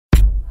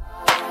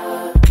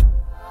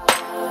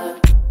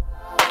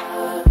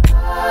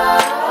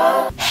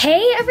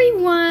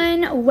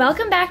everyone,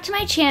 welcome back to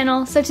my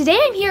channel. So today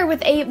I'm here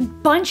with a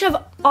bunch of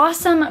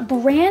awesome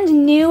brand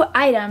new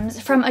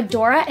items from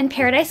Adora and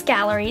Paradise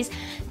Galleries.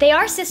 They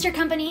are sister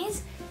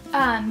companies.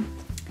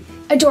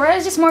 Adora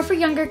is just more for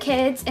younger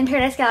kids and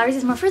Paradise Galleries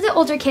is more for the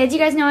older kids. You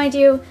guys know I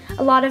do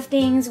a lot of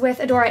things with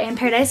Adora and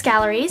Paradise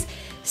Galleries.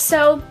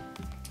 So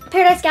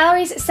Paradise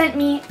Galleries sent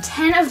me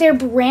 10 of their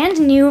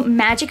brand new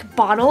magic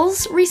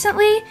bottles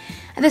recently.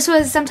 This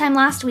was sometime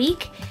last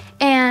week.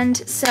 And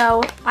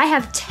so I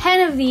have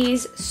 10 of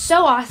these,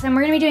 so awesome.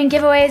 We're gonna be doing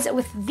giveaways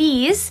with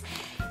these.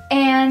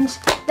 And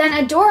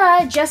then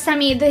Adora just sent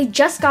me, they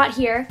just got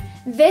here,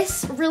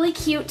 this really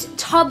cute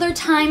toddler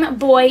time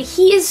boy.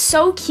 He is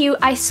so cute.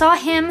 I saw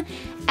him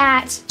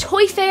at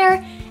Toy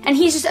Fair and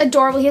he's just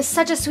adorable. He has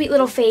such a sweet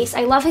little face.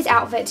 I love his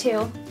outfit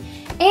too.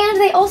 And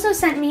they also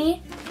sent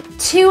me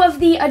 2 of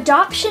the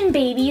adoption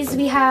babies.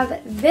 We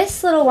have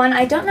this little one.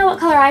 I don't know what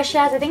color eyes she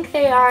has. I think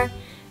they are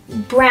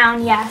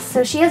brown, yes.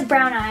 So she has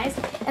brown eyes.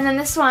 And then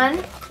this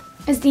one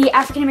is the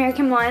African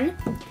American one.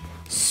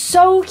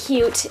 So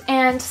cute.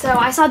 And so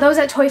I saw those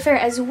at Toy Fair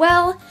as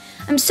well.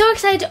 I'm so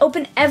excited to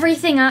open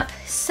everything up.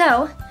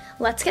 So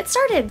let's get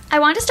started. I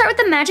want to start with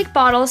the magic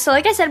bottles. So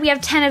like I said, we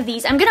have 10 of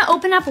these. I'm gonna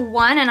open up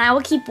one and I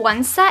will keep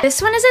one set. This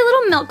one is a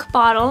little milk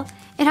bottle.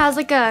 It has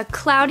like a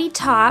cloudy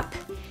top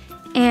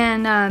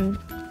and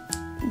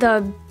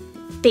the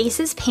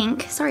base is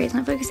pink. Sorry, it's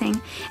not focusing.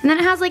 And then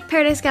it has like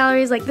Paradise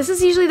Galleries, like this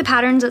is usually the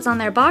patterns that's on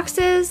their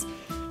boxes.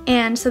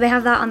 And so they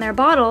have that on their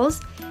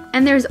bottles.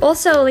 And there's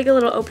also like a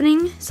little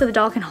opening so the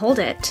doll can hold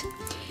it.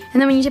 And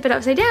then when you tip it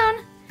upside down,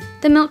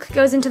 the milk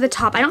goes into the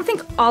top. I don't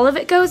think all of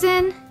it goes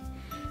in,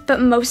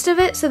 but most of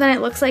it, so then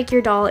it looks like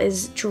your doll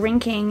is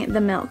drinking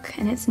the milk.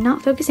 And it's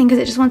not focusing because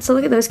it just wants to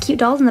look at those cute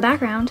dolls in the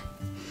background.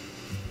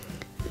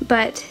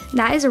 But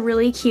that is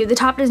really cute. The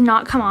top does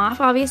not come off,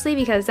 obviously,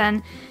 because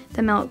then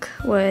the milk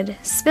would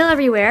spill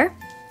everywhere.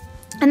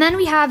 And then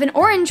we have an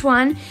orange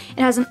one.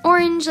 It has an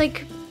orange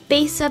like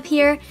base up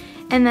here,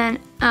 and then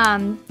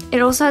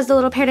it also has the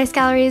little Paradise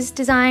Galleries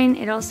design.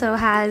 It also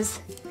has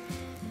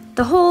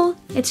the whole,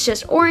 it's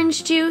just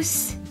orange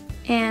juice,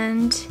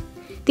 and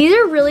these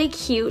are really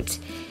cute.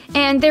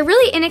 And they're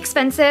really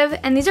inexpensive,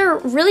 and these are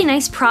really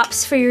nice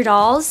props for your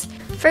dolls.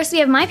 First we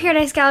have my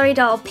Paradise Gallery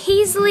doll,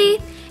 Paisley,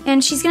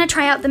 and she's gonna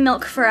try out the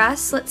milk for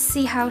us. Let's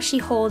see how she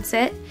holds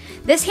it.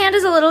 This hand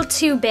is a little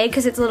too big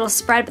because it's a little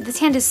spread, but this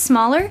hand is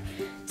smaller,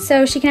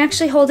 so she can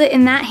actually hold it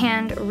in that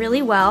hand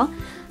really well.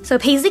 So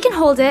Paisley can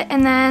hold it,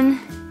 and then,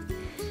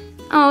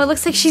 oh, it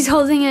looks like she's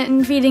holding it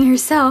and feeding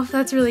herself.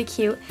 That's really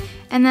cute.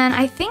 And then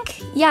I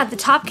think, yeah, the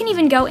top can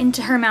even go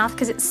into her mouth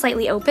because it's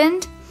slightly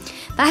opened.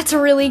 That's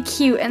really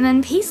cute. And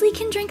then Paisley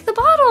can drink the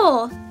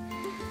bottle.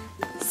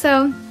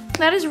 So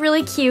that is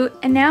really cute.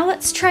 And now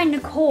let's try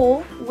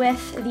Nicole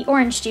with the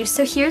orange juice.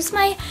 So here's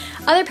my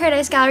other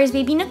Paradise Galleries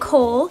baby,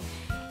 Nicole.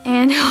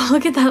 And oh,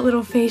 look at that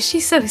little face.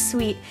 She's so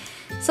sweet.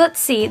 So let's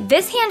see.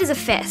 This hand is a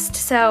fist.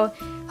 So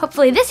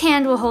hopefully this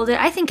hand will hold it.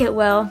 I think it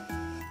will.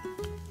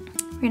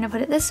 We're gonna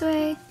put it this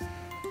way.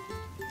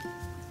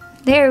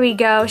 There we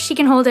go. She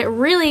can hold it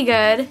really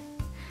good.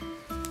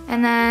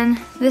 And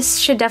then this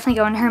should definitely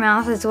go in her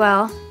mouth as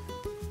well.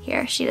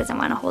 Here, she doesn't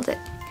want to hold it.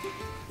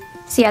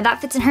 So yeah,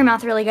 that fits in her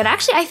mouth really good.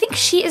 Actually, I think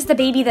she is the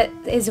baby that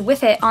is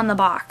with it on the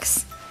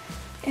box.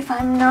 If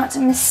I'm not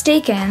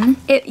mistaken.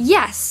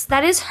 Yes,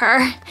 that is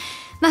her.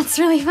 That's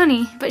really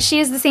funny. But she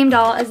is the same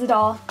doll as the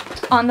doll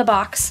on the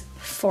box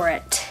for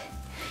it.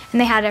 And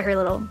they had her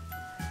little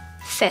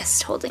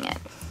fist holding it.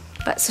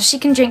 But so she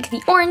can drink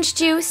the orange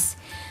juice.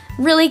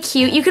 Really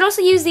cute. You could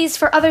also use these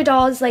for other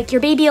dolls like your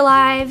Baby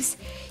Alives.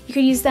 You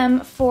could use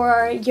them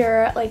for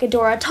your like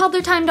Adora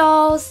toddler time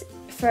dolls,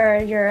 for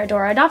your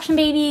Adora adoption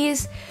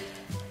babies,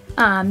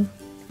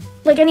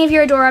 like any of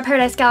your Adora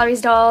Paradise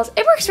Galleries dolls.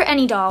 It works for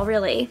any doll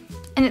really.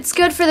 And it's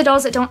good for the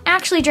dolls that don't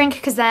actually drink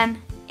because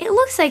then it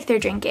looks like they're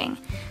drinking.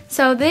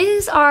 So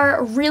these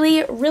are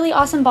really, really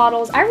awesome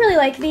bottles. I really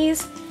like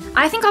these.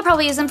 I think I'll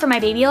probably use them for my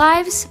Baby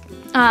Alives,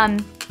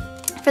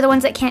 for the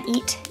ones that can't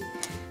eat.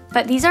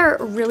 But these are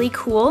really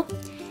cool,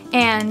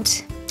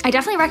 and I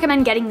definitely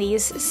recommend getting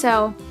these.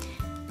 So,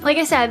 like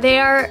I said, they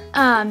are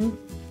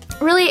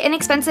really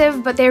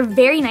inexpensive, but they're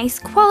very nice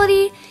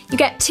quality. You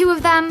get 2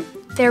 of them.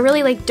 They're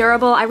really like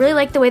durable. I really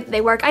like the way that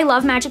they work. I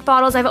love magic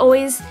bottles. I've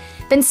always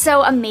been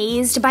so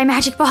amazed by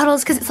magic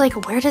bottles because it's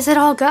like, where does it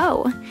all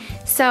go?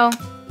 So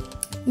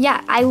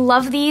yeah, I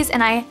love these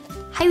and I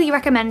highly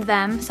recommend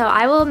them. So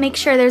I will make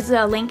sure there's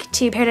a link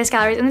to Paradise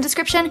Galleries in the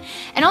description.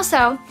 And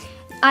also,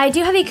 I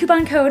do have a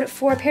coupon code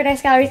for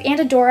Paradise Galleries and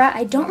Adora.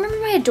 I don't remember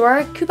my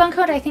Adora coupon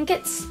code. I think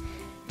it's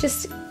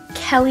just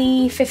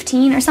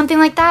Kelli15 or something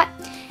like that.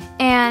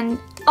 And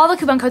all the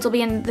coupon codes will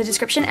be in the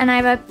description. And I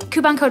have a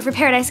coupon code for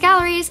Paradise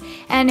Galleries,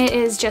 and it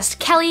is just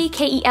Kelli,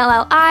 Kelli,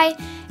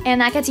 and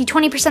that gets you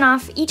 20%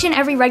 off each and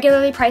every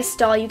regularly priced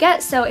doll you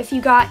get. So if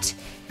you got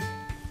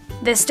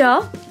this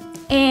doll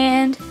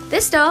and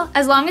this doll,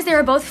 as long as they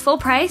were both full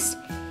priced,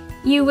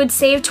 you would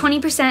save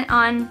 20%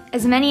 on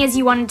as many as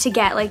you wanted to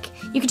get. Like,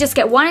 you could just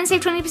get one and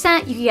save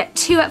 20%, you could get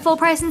two at full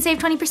price and save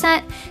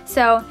 20%.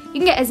 So you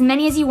can get as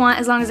many as you want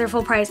as long as they're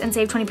full price and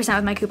save 20%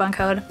 with my coupon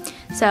code.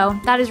 So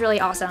that is really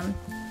awesome.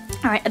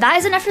 All right, that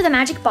is enough for the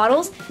magic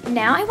bottles.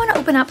 Now I wanna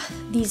open up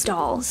these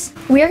dolls.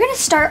 We are gonna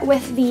start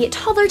with the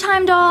Toddler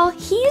Time doll.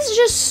 He's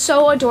just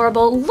so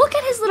adorable. Look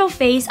at his little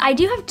face. I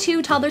do have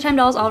two Toddler Time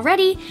dolls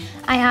already.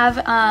 I have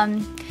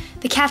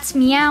the cats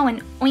Meow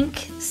and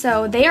Oink,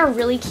 so they are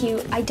really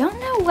cute. I don't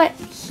know what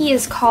he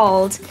is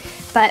called,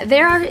 but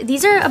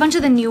these are a bunch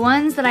of the new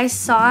ones that I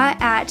saw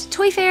at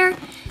Toy Fair.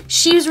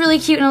 She was really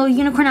cute in a little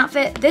unicorn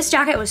outfit. This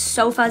jacket was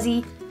so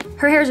fuzzy.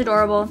 Her hair is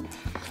adorable.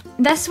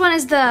 This one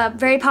is the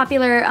very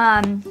popular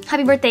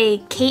Happy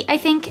Birthday Kate, I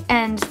think,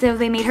 and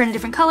they made her in a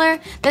different color.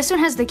 This one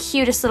has the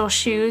cutest little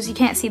shoes. You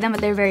can't see them,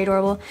 but they're very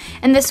adorable.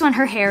 And this one,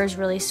 her hair is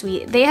really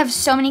sweet. They have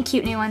so many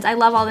cute new ones. I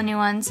love all the new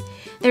ones.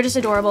 They're just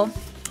adorable.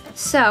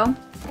 So,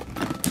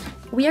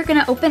 we are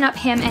gonna open up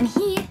him, and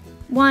he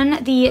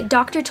won the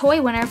Dr.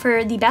 Toy winner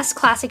for the best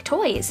classic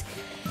toys.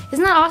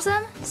 Isn't that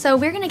awesome? So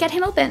we're gonna get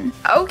him open.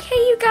 Okay,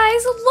 you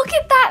guys, look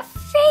at that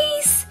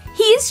face.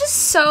 He is just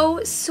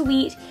so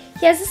sweet.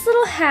 He has this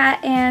little hat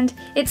and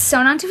it's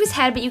sewn onto his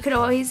head, but you could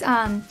always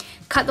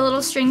cut the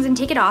little strings and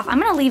take it off. I'm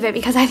gonna leave it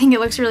because I think it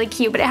looks really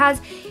cute, but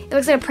it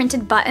looks like a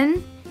printed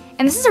button.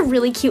 And this is a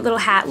really cute little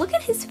hat. Look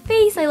at his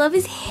face, I love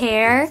his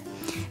hair.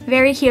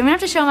 Very cute. I'm gonna have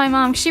to show my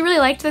mom. She really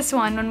liked this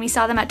one when we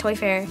saw them at Toy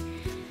Fair.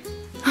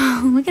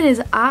 Oh, look at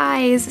his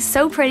eyes,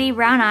 so pretty,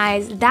 brown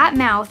eyes. That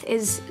mouth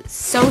is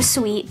so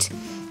sweet.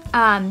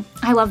 I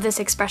love this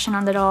expression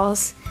on the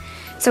dolls.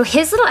 So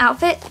his little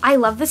outfit, I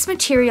love this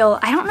material.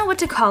 I don't know what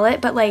to call it,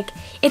 but like,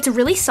 it's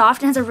really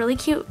soft and has a really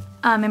cute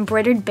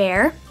embroidered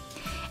bear.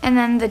 And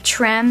then the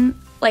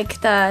trim, like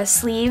the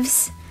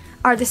sleeves,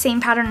 are the same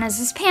pattern as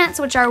his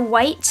pants, which are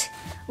white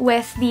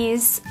with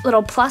these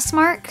little plus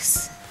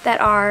marks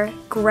that are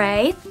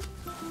gray.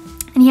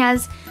 And he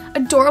has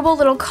adorable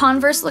little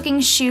Converse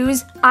looking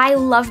shoes. I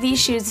love these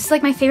shoes. This is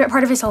like my favorite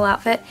part of his whole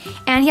outfit.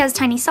 And he has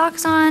tiny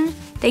socks on.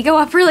 They go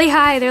up really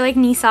high. They're like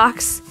knee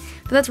socks,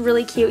 but that's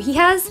really cute. He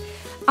has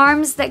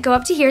arms that go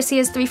up to here, so he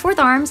has 3/4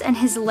 arms, and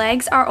his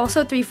legs are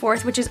also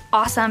 3/4, which is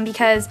awesome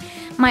because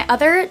my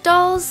other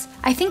dolls,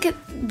 I think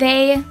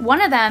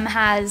one of them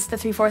has the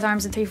 3/4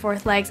 arms and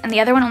 3/4 legs, and the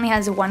other one only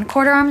has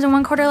 1/4 arms and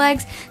 1/4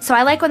 legs. So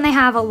I like when they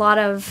have a lot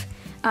of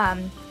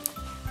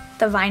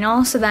the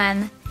vinyl, so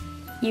then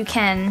you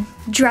can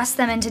dress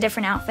them into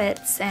different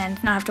outfits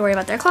and not have to worry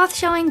about their cloth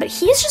showing. But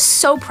he's just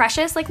so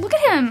precious. Like, look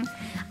at him.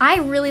 I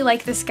really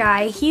like this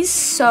guy. He's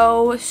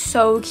so,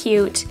 so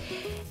cute.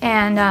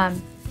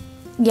 And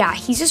yeah,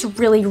 he's just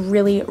really,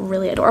 really,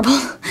 really adorable.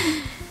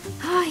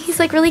 He's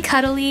like really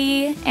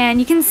cuddly, and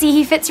you can see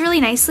he fits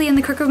really nicely in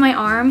the crook of my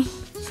arm.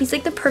 He's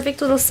like the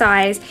perfect little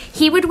size.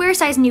 He would wear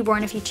size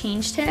newborn if you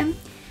changed him.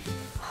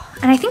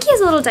 And I think he has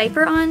a little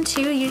diaper on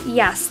too.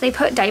 Yes, they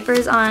put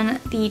diapers on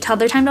the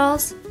Toddler Time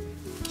dolls.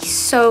 He's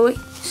so,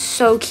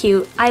 so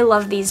cute. I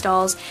love these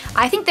dolls.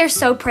 I think they're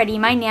so pretty.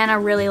 My Nana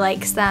really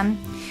likes them.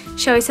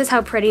 She always says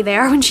how pretty they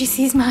are when she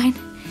sees mine.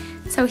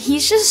 So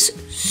he's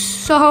just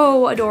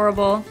so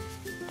adorable.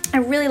 I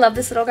really love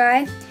this little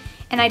guy,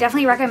 and I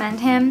definitely recommend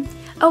him.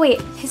 Oh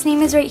wait, his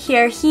name is right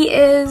here. He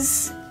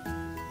is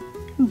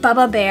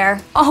Bubba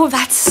Bear. Oh,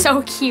 that's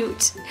so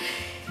cute.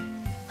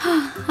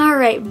 All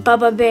right,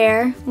 Bubba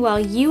Bear. Well,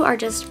 you are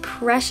just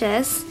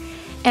precious.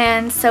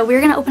 And so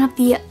we're gonna open up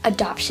the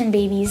adoption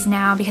babies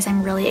now because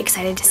I'm really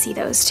excited to see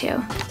those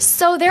too.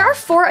 So there are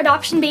 4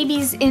 adoption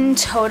babies in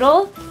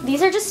total.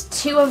 These are just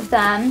 2 of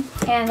them,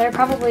 and they're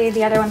probably,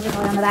 the other ones are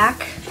probably on the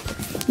back.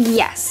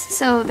 Yes,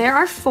 so there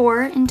are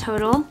 4 in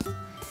total.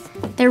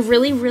 They're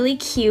really, really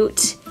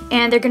cute,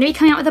 and they're gonna be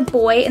coming out with a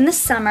boy in the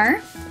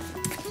summer.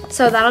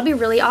 So that'll be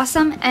really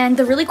awesome. And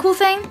the really cool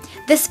thing,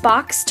 this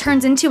box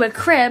turns into a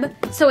crib,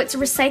 so it's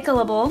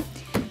recyclable.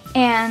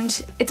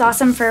 And it's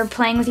awesome for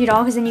playing with your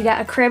doll because then you get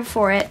a crib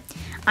for it.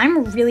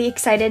 I'm really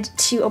excited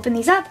to open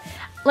these up.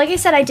 Like I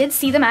said, I did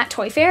see them at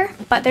Toy Fair,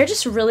 but they're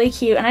just really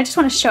cute, and I just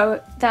want to show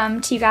them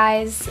to you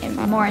guys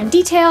more in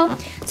detail.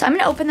 So I'm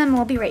gonna open them and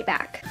we'll be right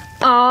back.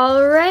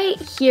 All right,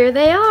 here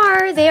they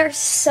are. They are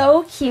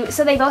so cute.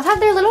 So they both have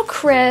their little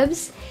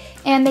cribs,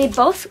 and they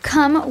both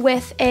come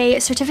with a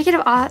certificate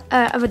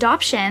of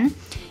adoption.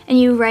 And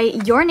you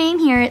write your name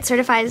here. It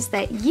certifies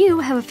that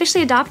you have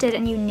officially adopted,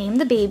 and you name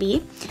the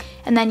baby.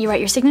 And then you write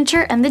your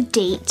signature and the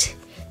date.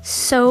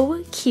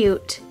 So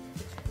cute.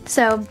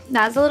 So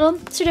that's a little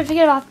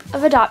certificate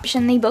of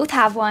adoption. They both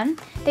have one.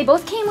 They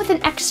both came with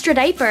an extra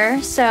diaper,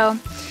 so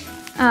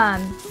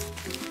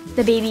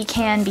the baby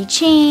can be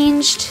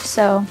changed.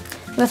 So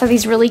we both have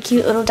these really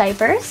cute little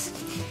diapers.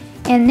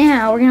 And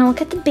now we're gonna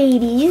look at the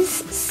babies.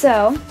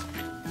 So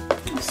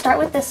I'll start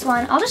with this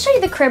one. I'll just show you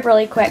the crib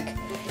really quick.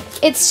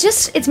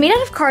 It's made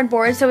out of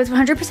cardboard, so it's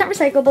 100%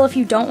 recyclable if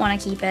you don't want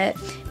to keep it.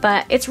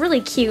 But it's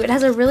really cute. It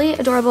has a really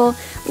adorable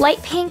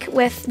light pink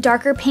with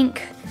darker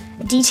pink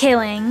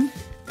detailing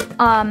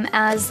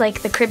as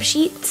like the crib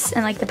sheets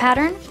and like the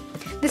pattern.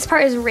 This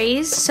part is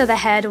raised so the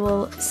head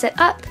will sit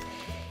up.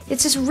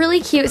 It's just really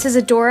cute. It says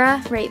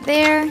Adora right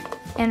there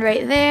and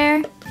right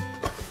there.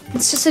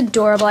 It's just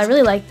adorable. I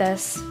really like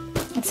this.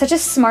 It's such a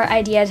smart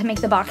idea to make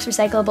the box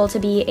recyclable to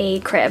be a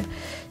crib.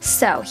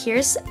 So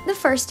here's the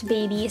first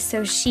baby.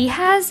 So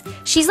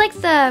she's like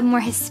the more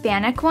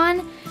Hispanic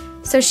one.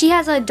 So she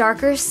has a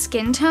darker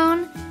skin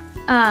tone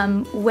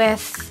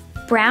with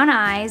brown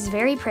eyes,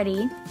 very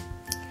pretty.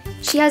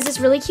 She has this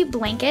really cute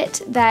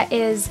blanket that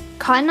is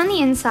cotton on the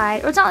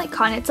inside. Or it's not like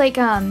cotton, it's like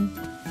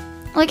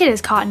it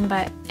is cotton,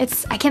 but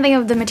I can't think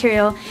of the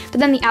material. But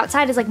then the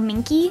outside is like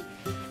minky,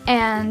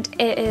 and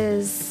it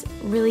is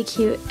really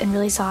cute and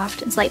really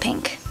soft. It's light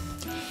pink.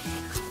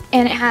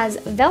 And it has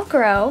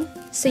Velcro,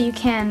 so you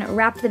can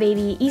wrap the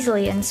baby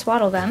easily and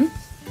swaddle them.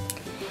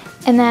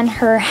 And then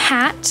her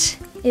hat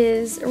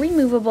is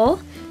removable.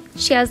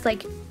 She has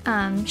like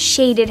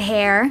shaded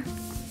hair.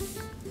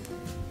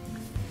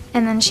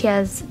 And then she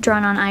has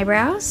drawn on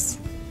eyebrows.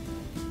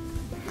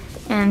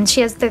 And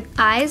she has the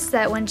eyes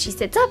that when she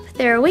sits up,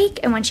 they're awake,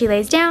 and when she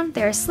lays down,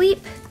 they're asleep.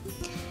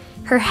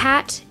 Her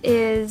hat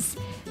is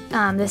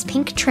this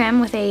pink trim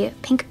with a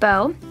pink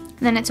bow. And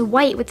then it's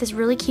white with this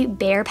really cute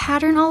bear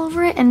pattern all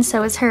over it, and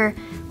so is her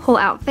whole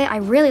outfit. I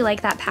really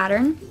like that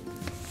pattern.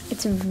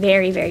 It's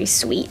very, very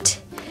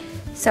sweet.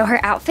 So her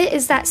outfit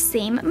is that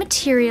same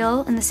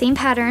material and the same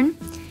pattern,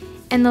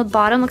 and the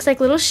bottom looks like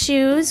little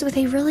shoes with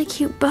a really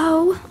cute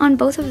bow on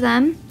both of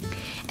them.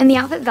 And the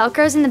outfit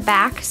Velcros in the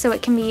back so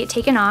it can be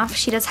taken off.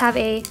 She does have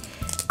a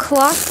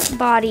cloth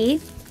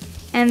body,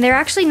 and they're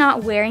actually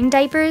not wearing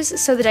diapers,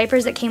 so the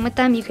diapers that came with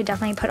them you could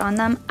definitely put on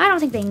them. I don't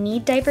think they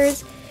need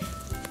diapers,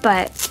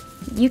 but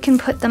you can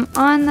put them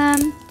on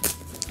them.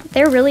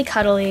 They're really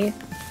cuddly.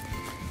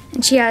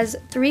 And she has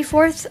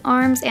 3/4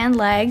 arms and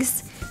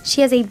legs.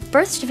 She has a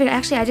birth certificate.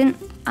 Actually, I didn't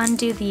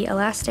undo the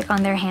elastic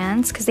on their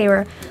hands because they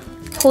were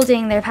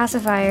holding their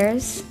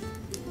pacifiers.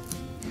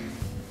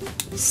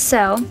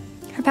 So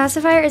her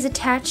pacifier is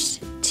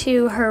attached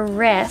to her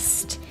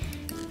wrist,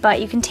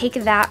 but you can take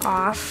that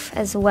off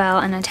as well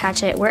and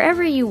attach it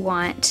wherever you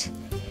want.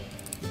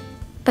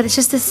 But it's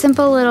just a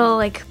simple little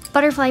like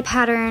butterfly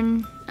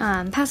pattern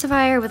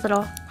pacifier with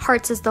little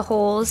hearts as the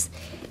holes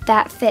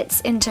that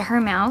fits into her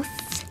mouth.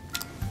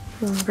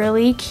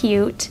 Really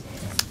cute.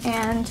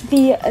 And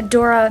the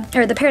Adora,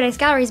 or the Paradise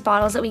Galleries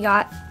bottles that we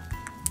got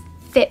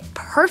fit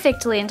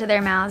perfectly into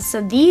their mouths.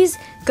 So these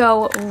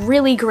go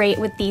really great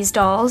with these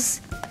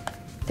dolls.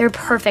 They're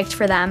perfect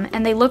for them,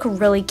 and they look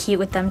really cute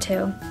with them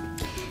too.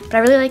 But I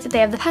really like that they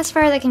have the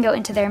pacifier that can go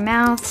into their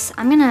mouths.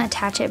 I'm gonna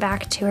attach it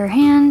back to her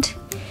hand.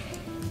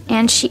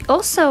 And she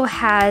also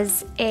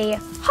has a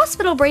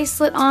hospital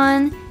bracelet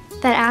on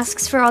that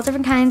asks for all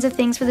different kinds of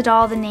things for the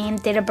doll: the name,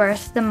 date of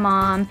birth, the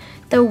mom,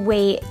 the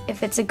weight,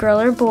 if it's a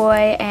girl or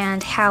boy,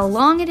 and how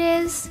long it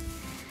is.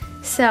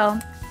 So,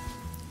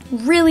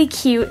 really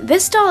cute.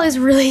 This doll is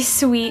really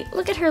sweet.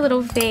 Look at her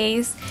little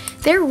face.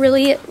 They're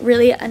really,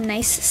 really a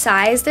nice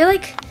size. They're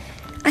like,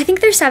 I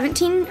think they're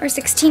 17 or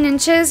 16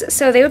 inches,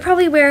 so they would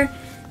probably wear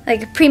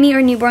like preemie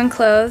or newborn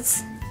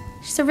clothes.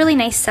 She's a really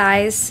nice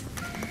size.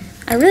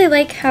 I really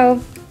like how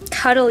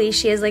cuddly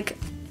she is. Like,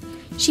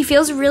 she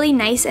feels really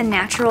nice and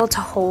natural to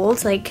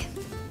hold. Like,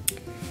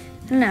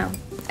 I don't know.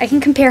 I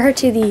can compare her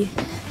to the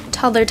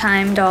Toddler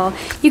Time doll.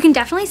 You can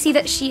definitely see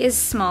that she is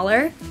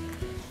smaller.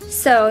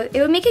 So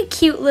it would make a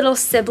cute little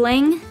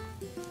sibling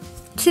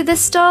to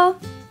this doll.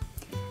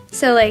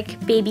 So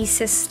like baby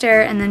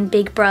sister and then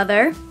big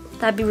brother.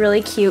 That'd be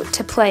really cute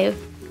to play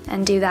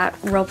and do that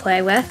role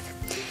play with.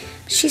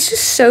 She's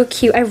just so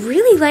cute. I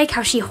really like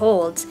how she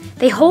holds.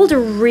 They hold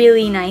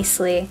really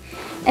nicely.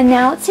 And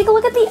now let's take a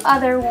look at the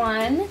other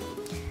one.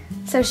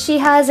 So she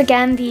has,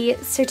 again, the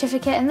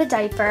certificate and the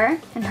diaper,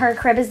 and her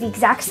crib is the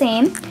exact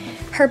same.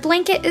 Her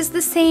blanket is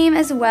the same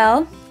as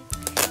well.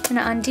 I'm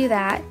gonna undo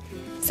that.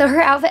 So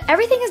her outfit,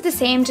 everything is the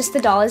same, just the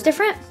doll is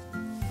different.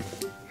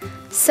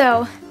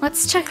 So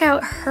let's check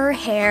out her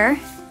hair.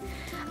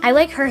 I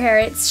like her hair.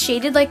 It's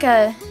shaded like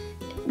a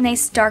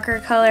nice darker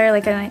color,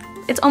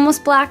 it's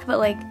almost black, but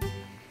like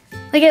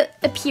it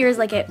appears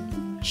like it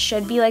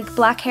should be like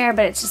black hair,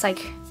 but it's just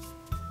like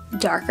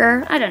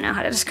darker. I don't know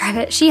how to describe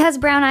it. She has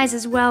brown eyes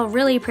as well,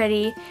 really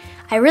pretty.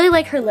 I really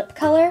like her lip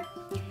color.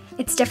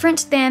 It's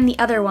different than the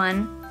other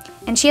one.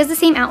 And she has the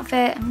same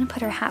outfit. I'm gonna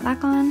put her hat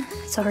back on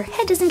so her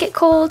head doesn't get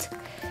cold.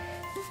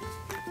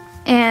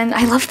 And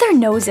I love their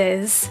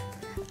noses.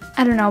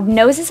 I don't know,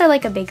 noses are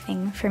like a big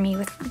thing for me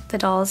with the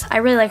dolls. I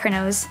really like her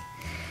nose.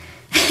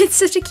 It's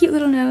such a cute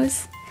little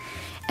nose.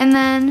 And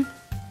then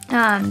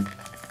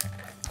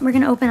we're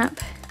gonna open up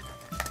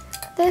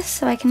this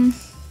so I can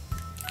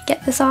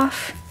get this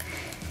off.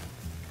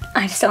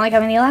 I just don't like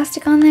having the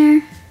elastic on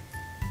there.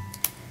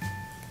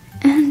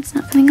 And it's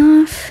not coming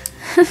off.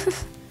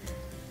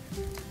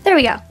 There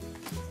we go.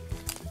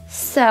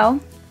 So,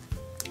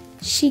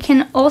 she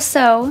can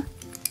also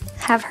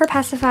have her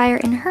pacifier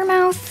in her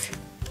mouth.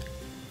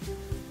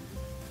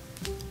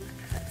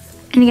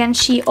 And again,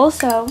 she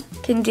also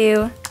can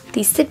do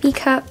these sippy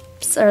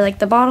cups or like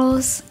the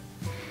bottles.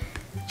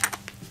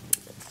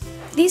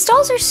 These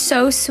dolls are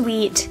so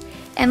sweet.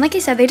 And like I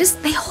said,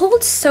 they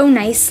hold so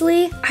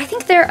nicely. I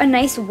think they're a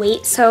nice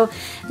weight, so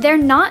they're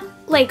not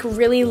like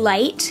really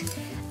light.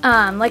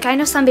 Like I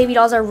know some baby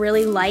dolls are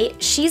really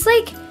light. She's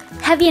like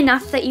heavy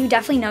enough that you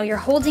definitely know you're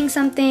holding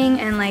something,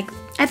 and like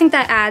I think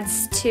that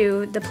adds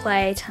to the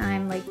play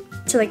time, like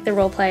to like the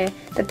role play,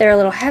 that they're a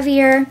little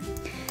heavier.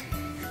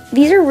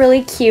 These are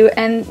really cute,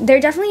 and they're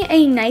definitely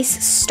a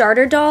nice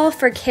starter doll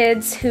for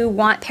kids who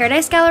want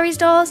Paradise Galleries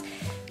dolls,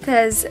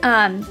 because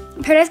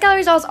Paradise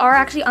Galleries dolls are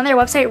actually on their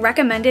website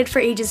recommended for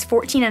ages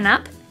 14 and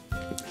up.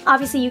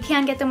 Obviously you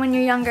can get them when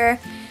you're younger.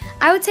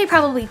 I would say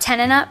probably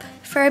 10 and up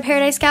for a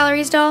Paradise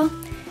Galleries doll.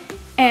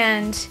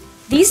 And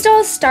these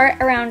dolls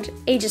start around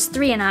ages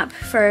 3 and up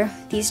for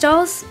these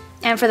dolls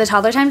and for the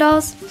toddler time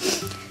dolls.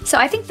 So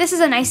I think this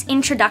is a nice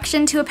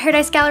introduction to a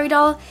Paradise Gallery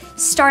doll.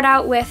 Start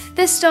out with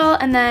this doll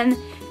and then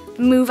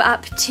move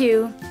up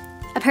to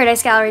a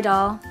Paradise Gallery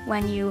doll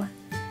when you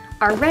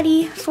are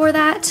ready for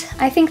that.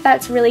 I think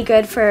that's really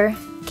good for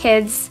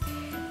kids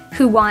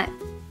who want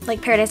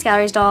like Paradise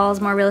Galleries dolls,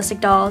 more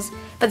realistic dolls,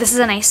 but this is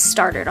a nice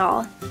starter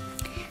doll.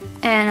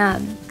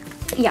 And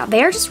yeah,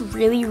 they are just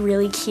really,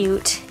 really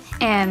cute,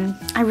 and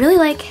I really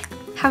like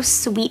how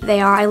sweet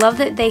they are. I love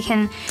that they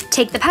can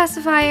take the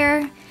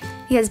pacifier,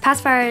 because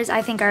pacifiers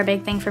I think are a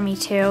big thing for me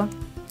too,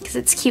 because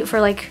it's cute for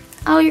like,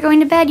 oh, you're going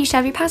to bed, you should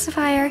have your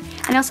pacifier.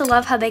 And I also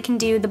love how they can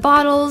do the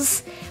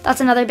bottles.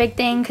 That's another big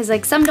thing, because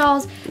like some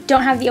dolls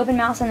don't have the open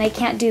mouth and they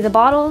can't do the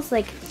bottles.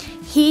 Like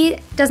he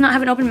does not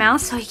have an open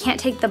mouth, so he can't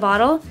take the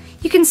bottle.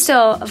 You can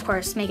still, of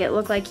course, make it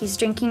look like he's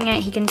drinking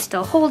it. He can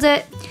still hold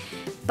it.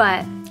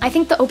 But I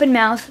think the open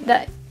mouth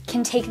that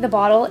can take the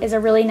bottle is a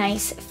really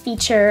nice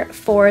feature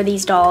for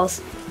these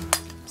dolls.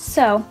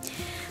 So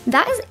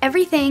that is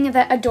everything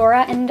that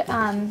Adora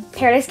and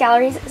Paradise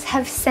Galleries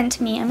have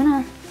sent me. I'm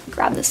gonna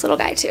grab this little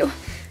guy too,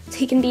 so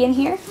he can be in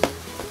here.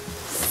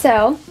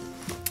 So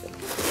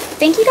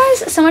thank you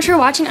guys so much for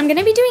watching. I'm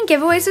gonna be doing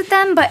giveaways with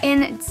them, but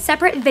in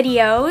separate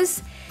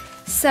videos.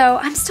 So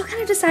I'm still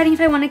kind of deciding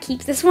if I want to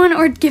keep this one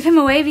or give him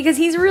away, because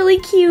he's really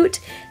cute.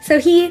 So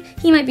he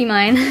might be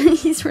mine.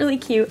 He's really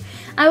cute.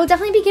 I will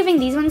definitely be giving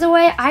these ones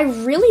away. I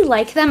really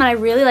like them, and I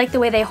really like the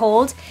way they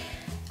hold.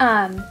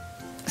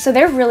 So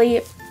they're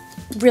really,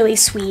 really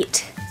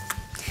sweet.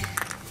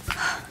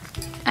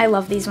 I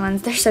love these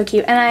ones. They're so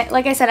cute. And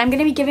like I said, I'm going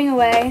to be giving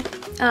away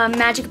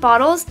magic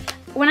bottles.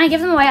 When I give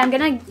them away, I'm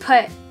going to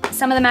put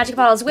some of the magic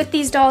bottles with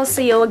these dolls,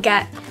 so you'll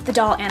get the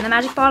doll and the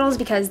magic bottles,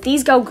 because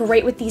these go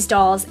great with these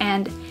dolls,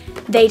 and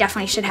they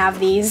definitely should have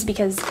these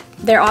because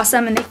they're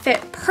awesome and they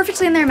fit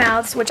perfectly in their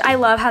mouths, which I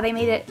love how they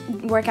made it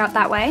work out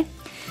that way.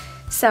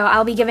 So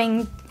I'll be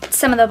giving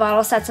some of the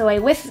bottle sets away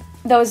with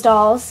those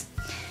dolls.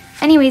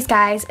 Anyways,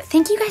 guys,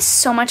 thank you guys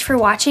so much for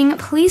watching.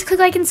 Please click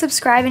like and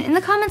subscribe, and in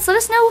the comments let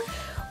us know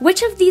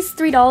which of these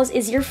 3 dolls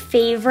is your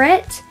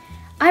favorite.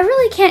 I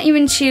really can't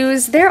even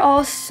choose. They're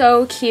all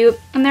so cute,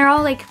 and they're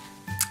all like,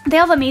 they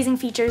have amazing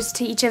features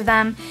to each of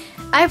them.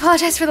 I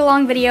apologize for the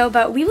long video,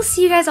 but we will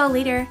see you guys all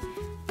later.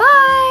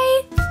 Bye!